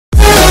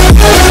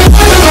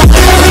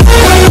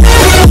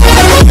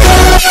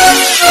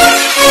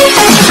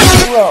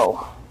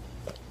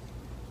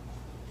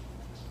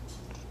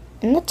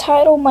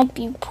title might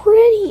be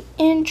pretty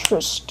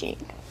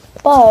interesting,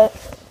 but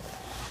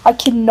I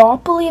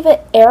cannot believe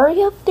that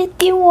Area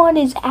 51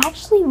 is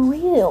actually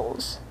real.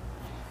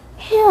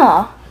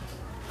 Yeah.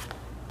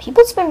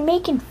 People's been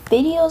making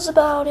videos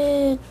about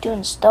it,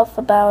 doing stuff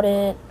about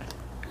it.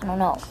 I don't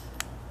know.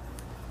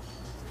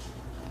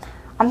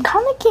 I'm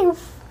kind of getting...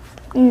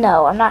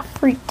 No, I'm not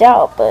freaked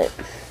out, but...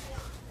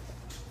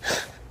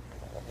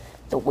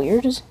 The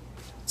weird is...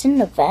 It's in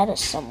Nevada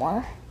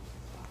somewhere.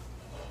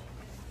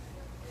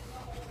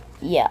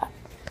 Yeah,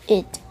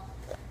 it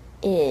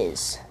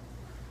is.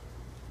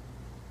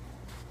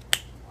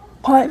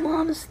 My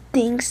mom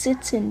thinks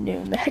it's in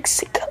New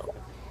Mexico.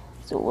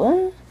 So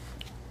what?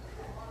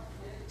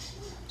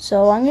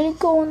 So I'm gonna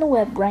go on the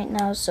web right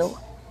now, so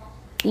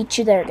meet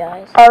you there,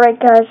 guys. Alright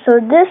guys, so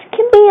this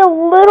can be a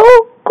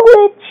little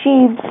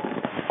glitchy,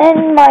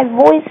 and my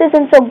voice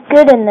isn't so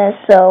good in this,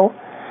 so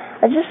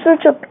I just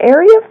searched up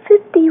Area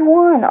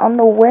 51 on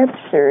the web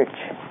search.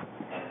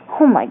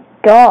 Oh my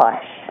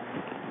gosh.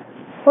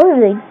 What are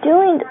they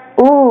doing?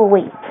 Oh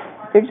wait,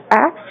 there's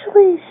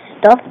actually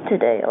stuff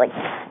today. Like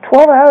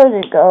 12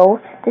 hours ago,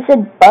 they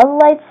said Bud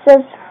Light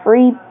says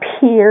free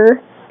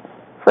beer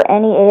for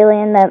any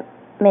alien that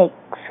makes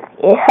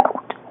it out.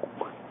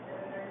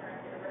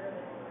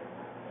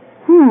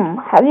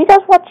 Have you guys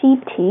watched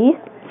E.T.?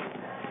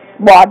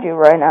 Watch it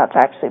right now, it's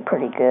actually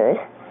pretty good.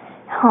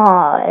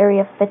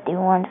 Area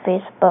 51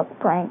 Facebook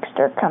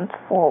prankster comes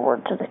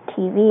forward to the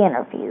TV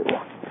interview.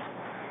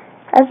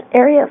 As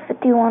Area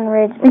 51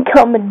 raids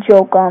become a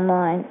joke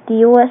online, the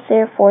U.S.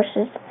 Air Force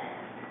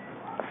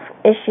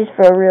issues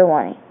for a real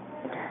warning.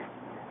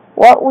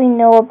 What we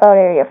know about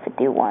Area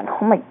 51.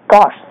 Oh my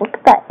gosh, look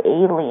at that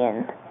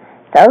alien.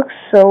 That looks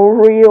so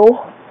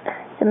real.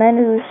 The men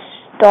who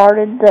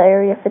started the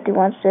Area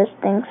 51 says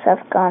things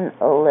have gone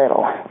a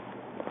little.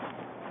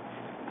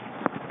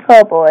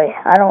 Oh boy,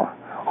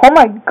 oh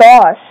my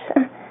gosh.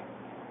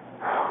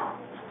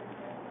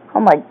 Oh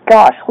my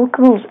gosh, look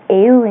at those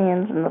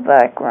aliens in the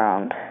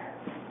background.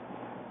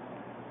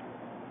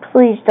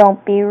 Please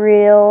don't be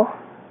real.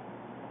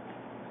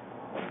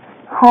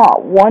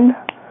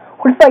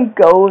 What if I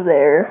go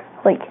there?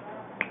 Like,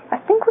 I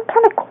think we're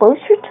kind of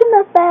closer to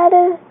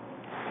Nevada,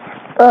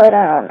 but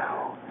I don't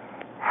know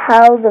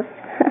how the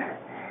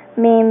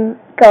meme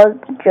goes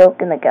the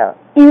joke in the go.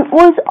 It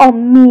was a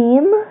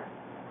meme?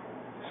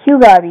 You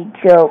gotta be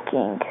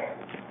joking.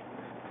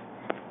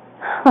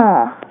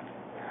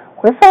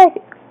 What if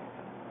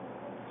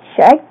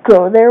should I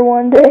go there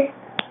one day?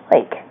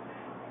 Like,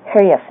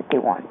 Area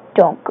 51,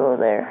 don't go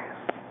there.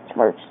 It's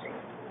emergency.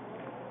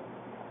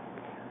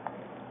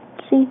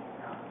 See?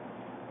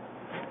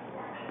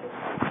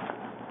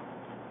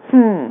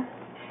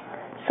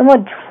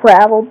 Someone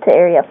traveled to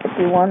Area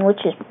 51,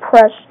 which is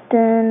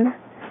Preston.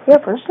 Yeah,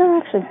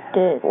 Preston actually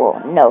did.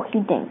 Well, no, he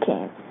didn't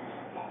came.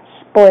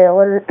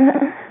 Spoiler.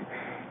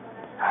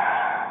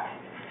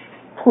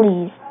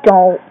 Please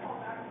don't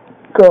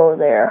go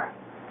there.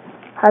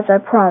 As I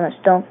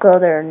promised, don't go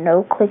there.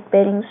 No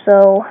clickbaiting.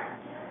 So,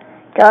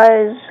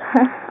 guys,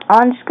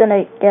 I'm just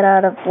gonna get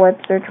out of web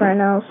search right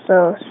now.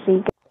 So, see you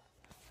guys.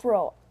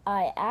 Bro,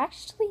 I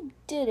actually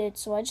did it.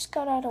 So, I just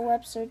got out of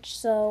web search.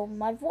 So,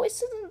 my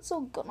voice isn't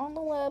so good on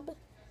the web.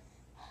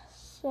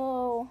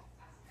 So,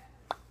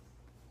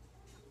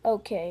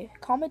 okay.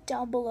 Comment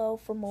down below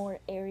for more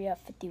Area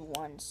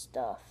 51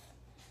 stuff.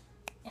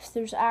 If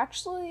there's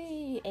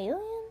actually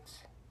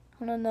aliens?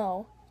 I don't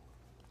know.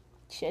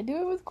 Should I do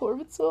it with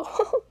Corbin Soul?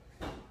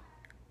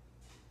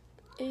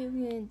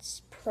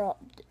 Aliens,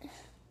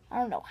 I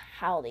don't know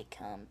how they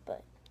come,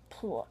 but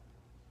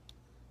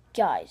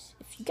guys,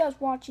 if you guys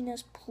watching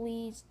this,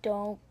 please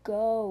don't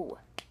go.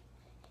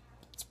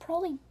 It's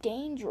probably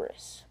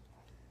dangerous.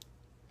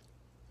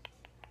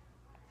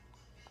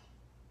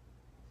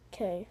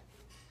 Okay.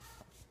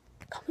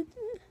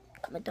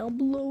 Comment down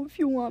below if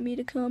you want me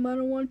to come. I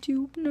don't want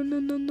to.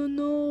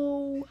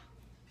 No.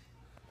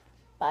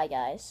 Bye,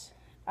 guys.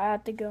 I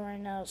have to go right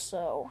now,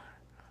 so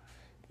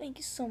thank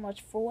you so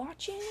much for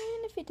watching.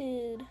 If you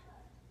did,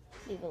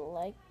 leave a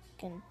like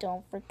and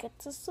don't forget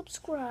to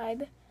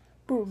subscribe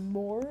for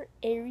more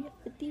Area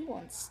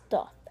 51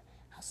 stuff.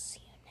 I'll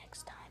see you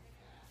next time.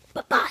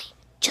 Bye-bye.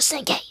 Just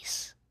in case.